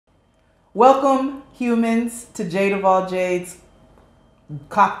Welcome, humans, to Jade of all Jades,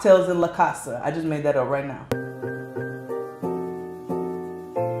 Cocktails in La Casa. I just made that up right now.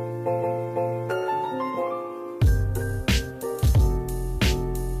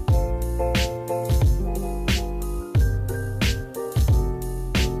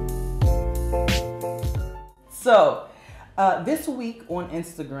 So, this week on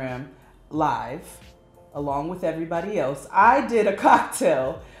Instagram Live, along with everybody else, I did a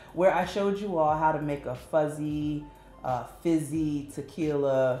cocktail where I showed you all how to make a fuzzy, fizzy,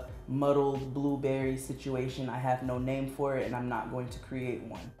 tequila, muddled blueberry situation. I have no name for it and I'm not going to create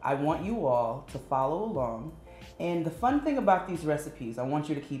one. I want you all to follow along. And the fun thing about these recipes, I want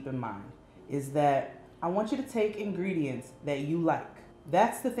you to keep in mind, is that I want you to take ingredients that you like.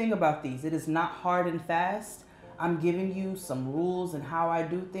 That's the thing about these. It is not hard and fast. I'm giving you some rules and how I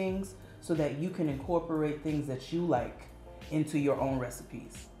do things so that you can incorporate things that you like into your own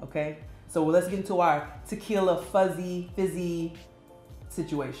recipes, okay? So let's get into our tequila fuzzy, fizzy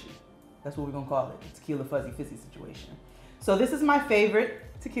situation. That's what we're gonna call it, the tequila fuzzy, fizzy situation. So this is my favorite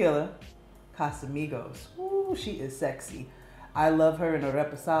tequila, Casa. Ooh, she is sexy. I love her in a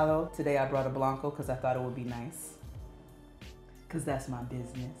reposado. Today I brought a Blanco because I thought it would be nice. Because that's my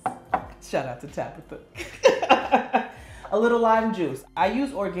business. Shout out to Tabitha. A little lime juice. I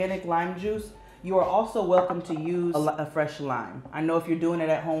use organic lime juice. You are also welcome to use a fresh lime. I know if you're doing it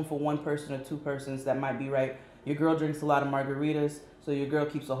at home for one person or two persons, that might be right. Your girl drinks a lot of margaritas, so your girl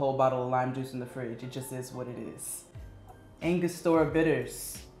keeps a whole bottle of lime juice in the fridge. It just is what it is. Angostura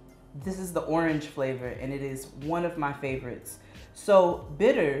bitters. This is the orange flavor, and it is one of my favorites. So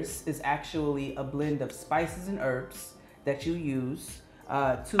bitters is actually a blend of spices and herbs that you use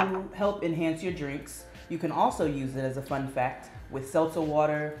to help enhance your drinks. You can also use it, as a fun fact, with seltzer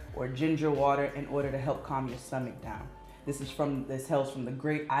water or ginger water in order to help calm your stomach down. This hails from the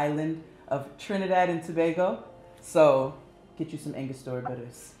great island of Trinidad and Tobago. So get you some Angostura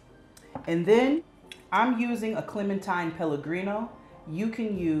bitters. And then I'm using a Clementine Pellegrino. You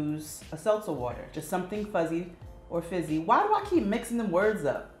can use a seltzer water, just something fuzzy or fizzy. Why do I keep mixing them words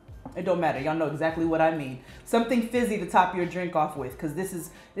up? It don't matter, y'all know exactly what I mean. Something fizzy to top your drink off with, because this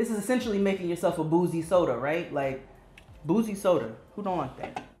is essentially making yourself a boozy soda, right? Like, boozy soda, who don't like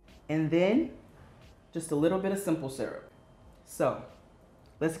that? And then, just a little bit of simple syrup. So,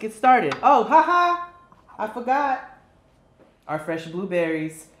 let's get started. Oh, haha, I forgot. Our fresh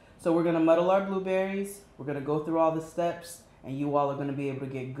blueberries. So we're gonna muddle our blueberries. We're gonna go through all the steps, and you all are gonna be able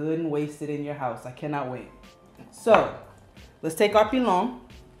to get good and wasted in your house. I cannot wait. So, let's take our pilon,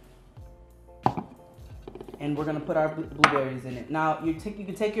 and we're gonna put our blueberries in it. Now, you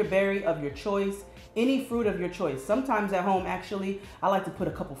can take your berry of your choice, any fruit of your choice. Sometimes at home, actually, I like to put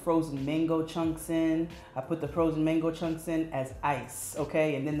a couple frozen mango chunks in. I put the frozen mango chunks in as ice,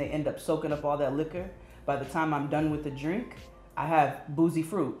 okay? And then they end up soaking up all that liquor. By the time I'm done with the drink, I have boozy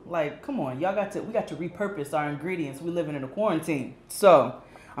fruit. Like, come on, we got to repurpose our ingredients. We're living in a quarantine. So,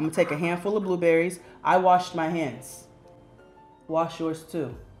 I'm gonna take a handful of blueberries. I washed my hands. Wash yours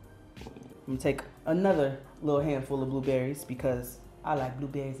too. I'm gonna take another little handful of blueberries because I like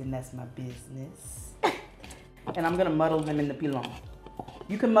blueberries and that's my business. And I'm gonna muddle them in the pilon.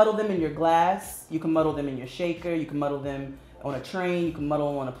 You can muddle them in your glass, you can muddle them in your shaker, you can muddle them on a train, you can muddle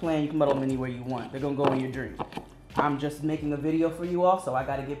them on a plane, you can muddle them anywhere you want. They're gonna go in your drink. I'm just making a video for you all, so I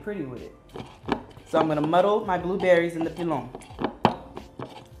gotta get pretty with it. So I'm gonna muddle my blueberries in the pilon.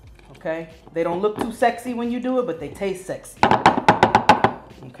 Okay? They don't look too sexy when you do it, but they taste sexy.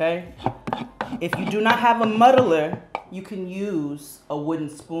 Okay? If you do not have a muddler, you can use a wooden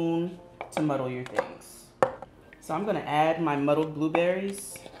spoon to muddle your things. So I'm gonna add my muddled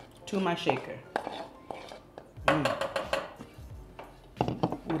blueberries to my shaker. Ooh,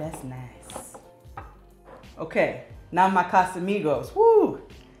 that's nice. Okay, now my Casamigos. Woo!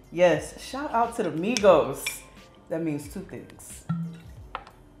 Yes, shout out to the Migos. That means two things.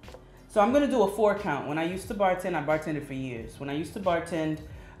 So I'm gonna do a 4 count. When I used to bartend, I bartended for years. When I used to bartend,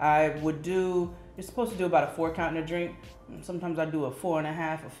 I would do, you're supposed to do about a 4 count in a drink. Sometimes I do a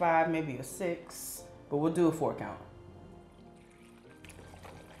 4.5, a 5, maybe a 6, but we'll do a 4 count.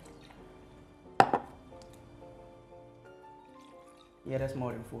 Yeah, that's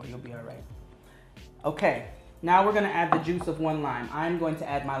more than 4, you'll be all right. Okay, now we're gonna add the juice of 1 lime. I'm going to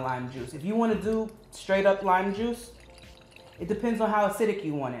add my lime juice. If you wanna do straight up lime juice, it depends on how acidic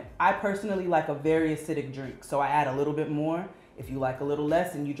you want it. I personally like a very acidic drink, so I add a little bit more. If you like a little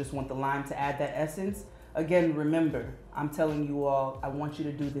less and you just want the lime to add that essence, again, remember, I'm telling you all, I want you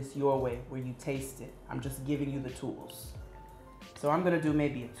to do this your way, where you taste it. I'm just giving you the tools. So I'm gonna do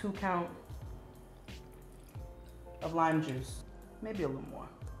maybe a 2 count of lime juice, maybe a little more.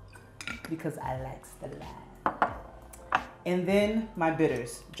 because I likes the lime. And then my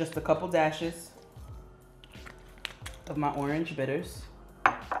bitters, just a couple dashes of my orange bitters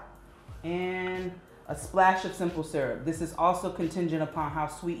and a splash of simple syrup. This is also contingent upon how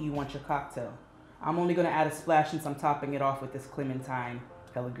sweet you want your cocktail. I'm only gonna add a splash since I'm topping it off with this Clementine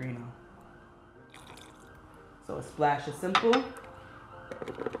Pellegrino. So a splash of simple.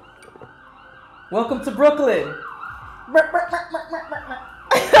 Welcome to Brooklyn.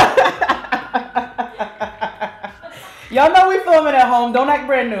 Y'all know we filming at home. Don't act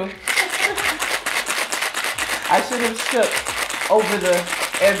brand new. I should have shook over the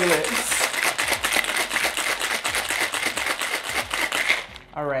ambulance.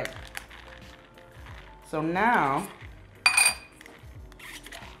 All right. So now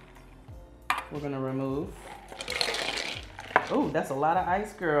we're gonna remove. Oh, that's a lot of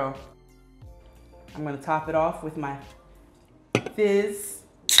ice, girl. I'm gonna top it off with my fizz,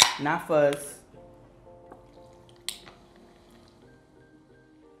 not fuzz.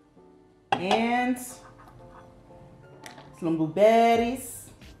 And some blueberries.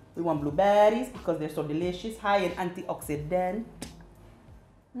 We want blueberries because they're so delicious, high in antioxidant.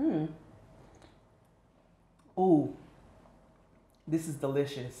 Ooh, this is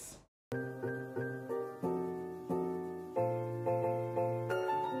delicious.